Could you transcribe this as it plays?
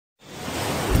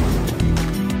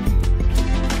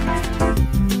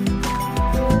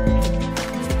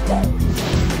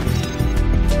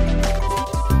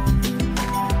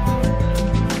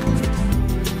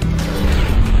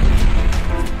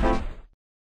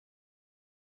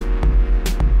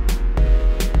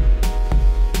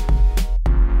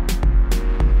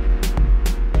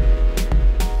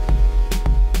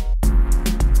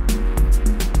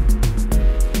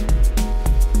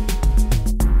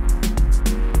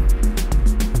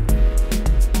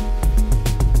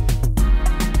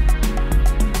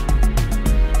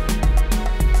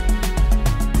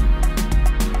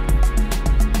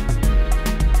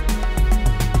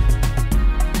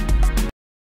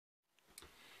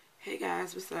Hey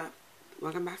guys, what's up?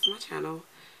 Welcome back to my channel.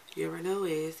 You already know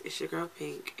it's your girl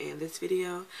Pink, and this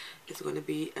video is going to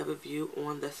be a review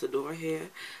on the Sidora hair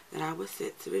that I was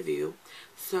sent to review.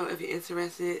 So if you're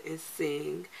interested in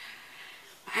seeing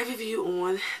my review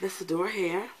on the Sidora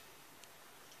hair,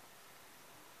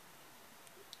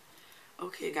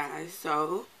 okay guys,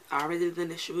 so I already did the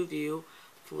initial review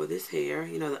for this hair,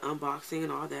 you know, the unboxing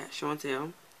and all that, show and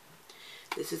tell.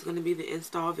 This is going to be the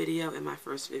install video and my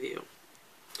first review.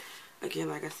 Again,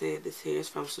 like I said, this hair is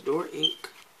from Sidora Inc.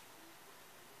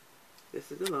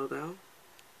 This is the logo.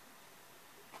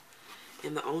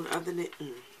 And the owner of the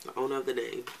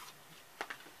name,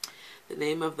 the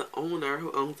name of the owner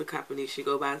who owns the company, she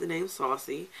go by the name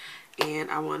Saucy. And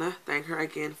I want to thank her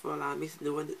again for allowing me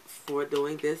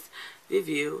doing this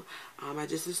review. I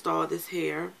just installed this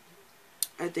hair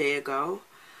a day ago.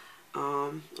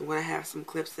 I'm going to have some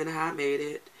clips in how I made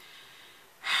it.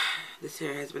 This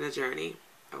hair has been a journey.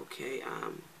 Okay,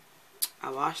 I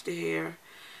washed the hair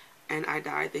and I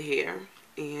dyed the hair,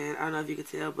 and I don't know if you can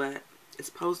tell, but it's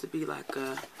supposed to be like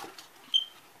a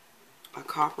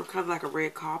copper color, like a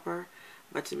red copper,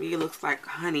 but to me it looks like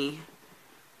honey.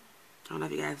 I don't know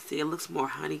if you guys see, it looks more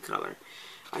honey color.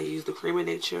 I used the Cream of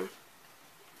Nature,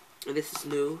 and this is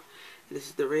new, and this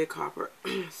is the red copper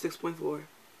 6.4.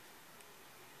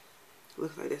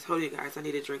 Looks like this. Hold you guys, I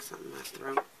need to drink something in my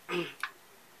throat.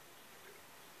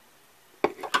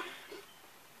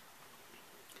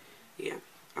 Yeah,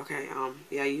 okay,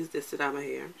 yeah, I used this to dye my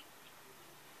hair,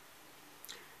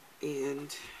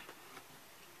 and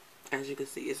as you can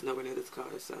see, it's nowhere near this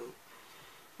color, so,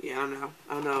 yeah,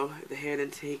 I don't know if the hair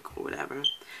didn't take or whatever.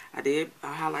 I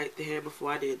highlight the hair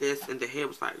before I did this, and the hair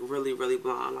was, like, really, really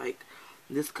blonde, like,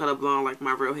 this color blonde, like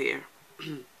my real hair,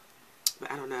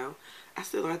 but I don't know, I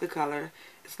still like the color.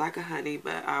 It's like a honey,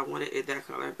 but I wanted it that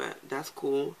color, but that's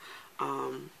cool.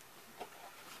 I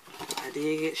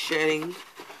did get shedding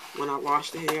when I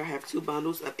washed the hair. I have 2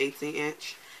 bundles of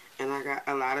 18-inch, and I got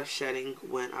a lot of shedding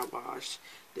when I washed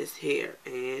this hair,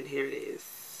 and here it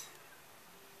is.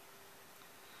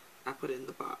 I put it in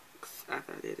the box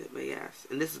after I did it, but yes,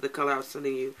 and this is the color I was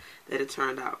telling you that it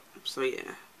turned out. So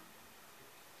yeah,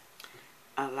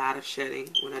 a lot of shedding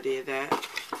when I did that.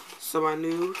 So I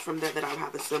knew from that I would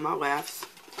have to seal my wefts.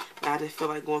 I didn't feel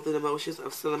like going through the motions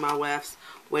of sealing my wefts,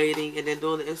 waiting, and then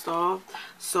doing the install.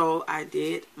 So I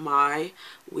did my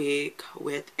wig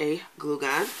with a glue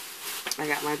gun. I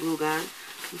got my glue gun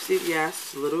from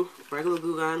CVS, little regular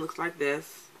glue gun, looks like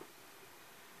this.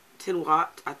 10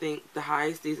 watt, I think the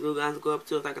highest these glue guns go up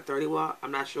to is like a 30 watt,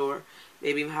 I'm not sure,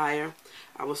 maybe even higher.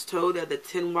 I was told that the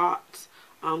 10 watt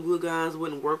glue guns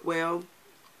wouldn't work well,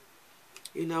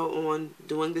 you know, on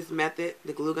doing this method,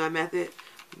 the glue gun method.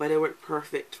 But it worked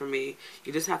perfect for me.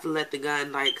 You just have to let the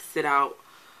gun like sit out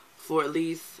for at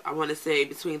least, I want to say,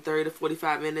 between 30 to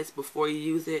 45 minutes before you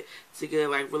use it to get it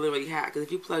like really, really hot. Because if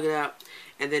you plug it up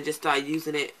and then just start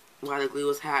using it while the glue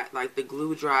is hot, like the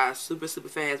glue dries super, super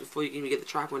fast before you even get the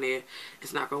trap on there,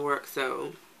 it's not going to work.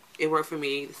 So it worked for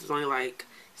me. This was only like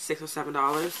 $6 or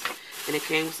 $7. And it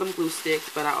came with some glue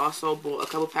sticks, but I also bought a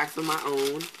couple packs of my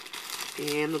own.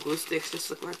 And the glue sticks just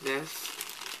look like this.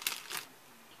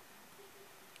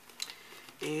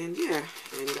 And yeah,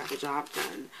 and we got the job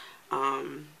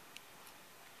done.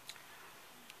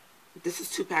 This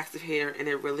is 2 packs of hair, and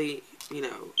it really, you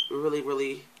know,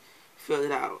 really filled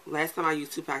it out. Last time I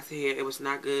used 2 packs of hair, it was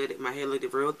not good. My hair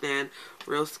looked real thin,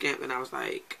 real skimp, and I was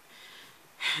like,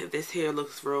 this hair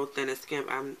looks real thin and skimp.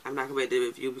 I'm not gonna be able to do a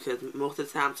review because most of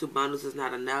the time 2 bundles is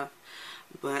not enough.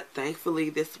 But thankfully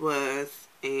this was,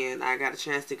 and I got a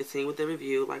chance to continue with the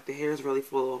review. Like, the hair is really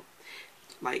full.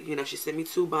 Like, you know, she sent me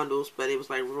 2 bundles, but it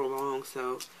was like real long,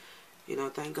 so, you know,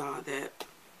 thank God that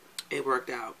it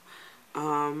worked out.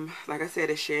 Like I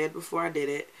said, it shed before I did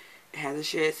it. It hasn't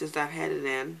shed since I've had it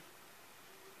in.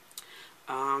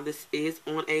 This is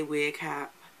on a wig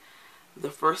cap.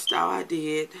 The first style I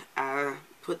did, I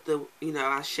put the, you know,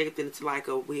 I shaped it into like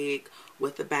a wig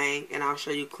with a bang, and I'll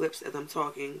show you clips as I'm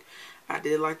talking. I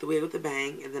did like the wig with the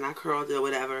bang, and then I curled it or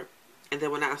whatever, and then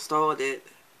when I installed it,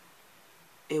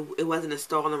 it wasn't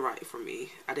installing right for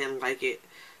me. I didn't like it.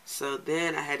 So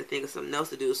then I had to think of something else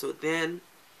to do. So then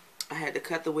I had to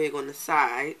cut the wig on the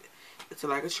side into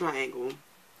like a triangle.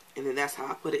 And then that's how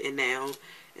I put it in now.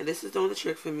 And this is doing the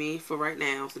trick for me for right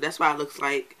now. So that's why it looks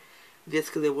like this,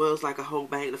 because it was like a whole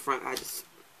bang in the front. I just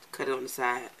cut it on the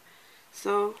side.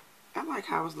 So I like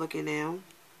how it's looking now.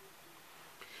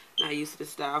 Not used to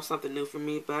this style, something new for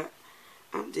me, but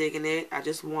I'm digging it. I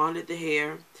just wanted the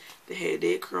hair. The hair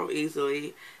did curl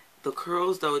easily. The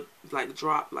curls, though, like,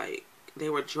 dropped, like, they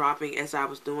were dropping as I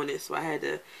was doing it. So I had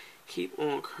to keep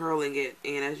on curling it.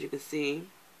 And as you can see,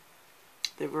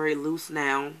 They're very loose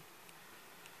now.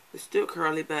 It's still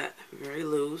curly, but very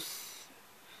loose.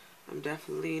 I'm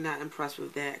definitely not impressed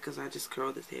with that because I just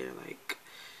curled this hair like,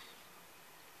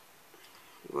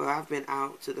 well, I've been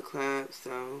out to the club,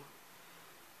 so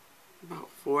about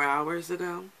 4 hours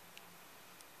ago.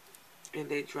 And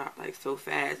they dropped like so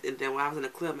fast. And then when I was in the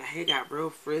club, my hair got real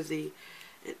frizzy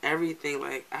and everything.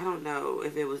 Like, I don't know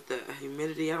if it was the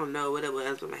humidity. I don't know what it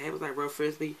was, but my hair was like real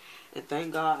frizzy. And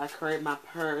thank God I carried my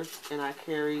purse and I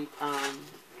carried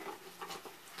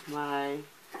my,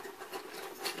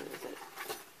 what is it?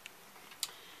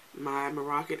 My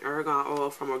Moroccan argan oil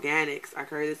from Organics. I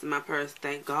carried this in my purse,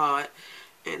 thank God.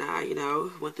 And I, you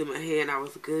know, went through my hair and I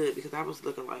was good because I was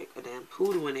looking like a damn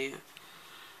poodle in there.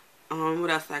 What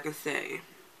else I can say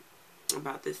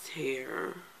about this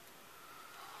hair?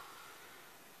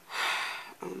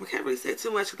 I can't really say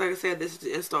too much because, like I said, this is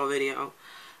the install video.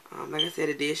 Like I said,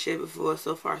 it did shit before.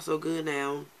 So far, so good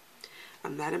now.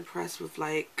 I'm not impressed with,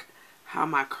 like, how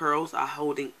my curls are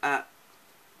holding up.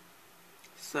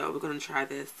 So, we're going to try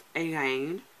this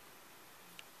again.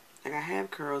 Like, I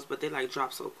have curls, but they, like,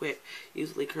 drop so quick.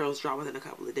 Usually, curls drop within a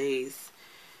couple of days.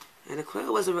 And the club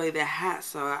wasn't really that hot,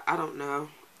 so I don't know.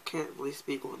 Can't really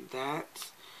speak on that.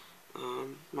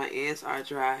 My ends are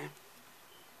dry.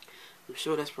 I'm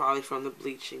sure that's probably from the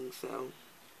bleaching, so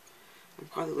I'm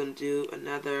probably going to do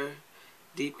another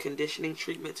deep conditioning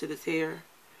treatment to this hair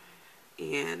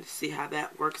and see how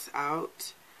that works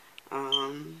out.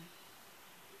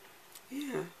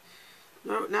 Yeah,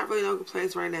 no, not really no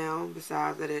complaints right now,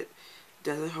 besides that it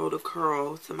doesn't hold a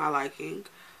curl to my liking.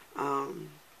 That's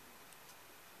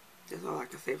all I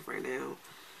can say for right now.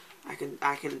 I can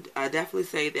definitely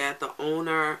say that the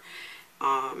owner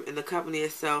and the company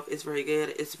itself is very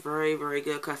good. It's very, very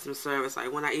good customer service.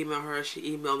 Like, when I email her,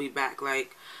 she emailed me back,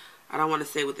 like, I don't want to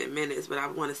say within minutes, but I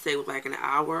want to say with like an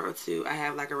hour or two. I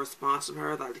have like a response from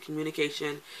her. Like, the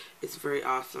communication is very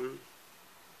awesome.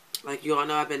 Like, you all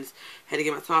know, had to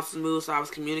get my tonsils moved, so I was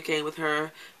communicating with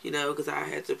her, you know, because I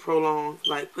had to prolong,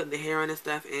 like, putting the hair in and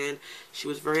stuff, and she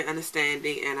was very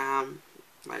understanding, and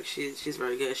like, she's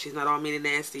very good. She's not all mean and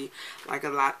nasty like a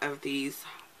lot of these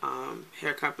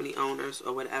hair company owners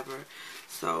or whatever.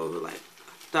 So, like,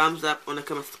 thumbs up on the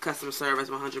customer service,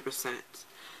 100%.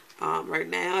 Right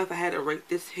now, if I had to rate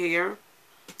this hair,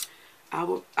 I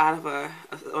will, out of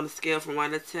on a scale from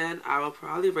 1 to 10, I will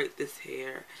probably rate this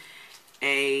hair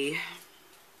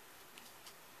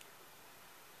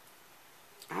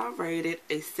I'll rate it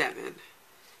a 7,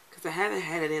 because I haven't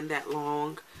had it in that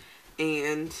long,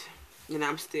 and, you know,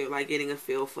 I'm still like getting a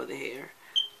feel for the hair.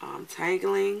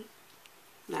 Tangling,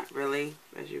 not really,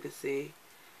 as you can see,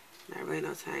 not really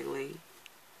no tangling.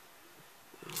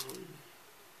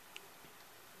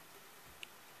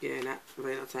 Yeah, not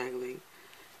really no tangling.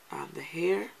 The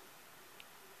hair,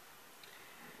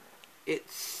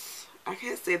 I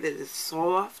can't say that it's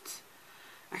soft.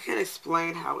 I can't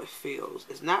explain how it feels.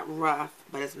 It's not rough,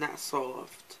 but it's not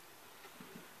soft.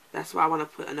 That's why I want to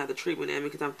put another treatment in,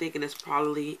 because I'm thinking it's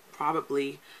probably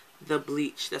the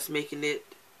bleach that's making it.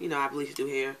 You know, I bleach do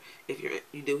hair. If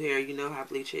you do hair, you know how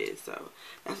bleach is. So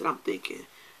that's what I'm thinking.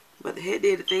 But the hair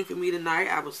did the thing for me tonight.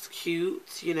 I was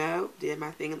cute, you know, did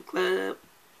my thing in the club.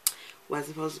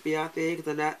 Wasn't supposed to be out there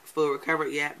because I'm not full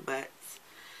recovered yet, but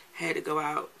had to go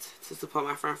out to support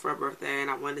my friend for her birthday, and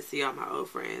I wanted to see all my old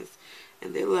friends,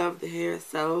 and they loved the hair,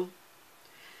 so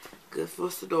good for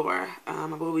Sidora. I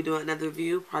will be doing another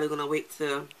review. Probably gonna wait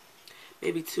till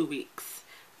maybe 2 weeks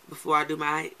before I do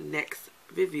my next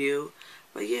review.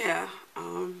 But yeah,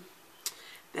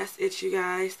 that's it, you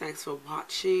guys. Thanks for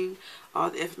watching. All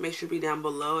the information will be down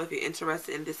below if you're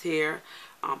interested in this hair.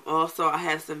 Also, I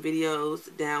have some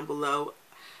videos down below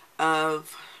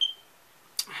of,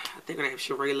 I think her name is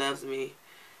Sheree Loves Me.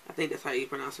 I think that's how you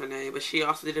pronounce her name. But she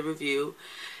also did a review.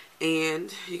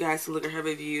 And you guys can look at her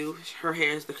review. Her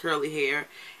hair is the curly hair.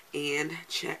 And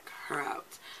check her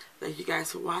out. Thank you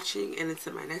guys for watching. And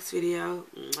until my next video.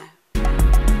 Mwah.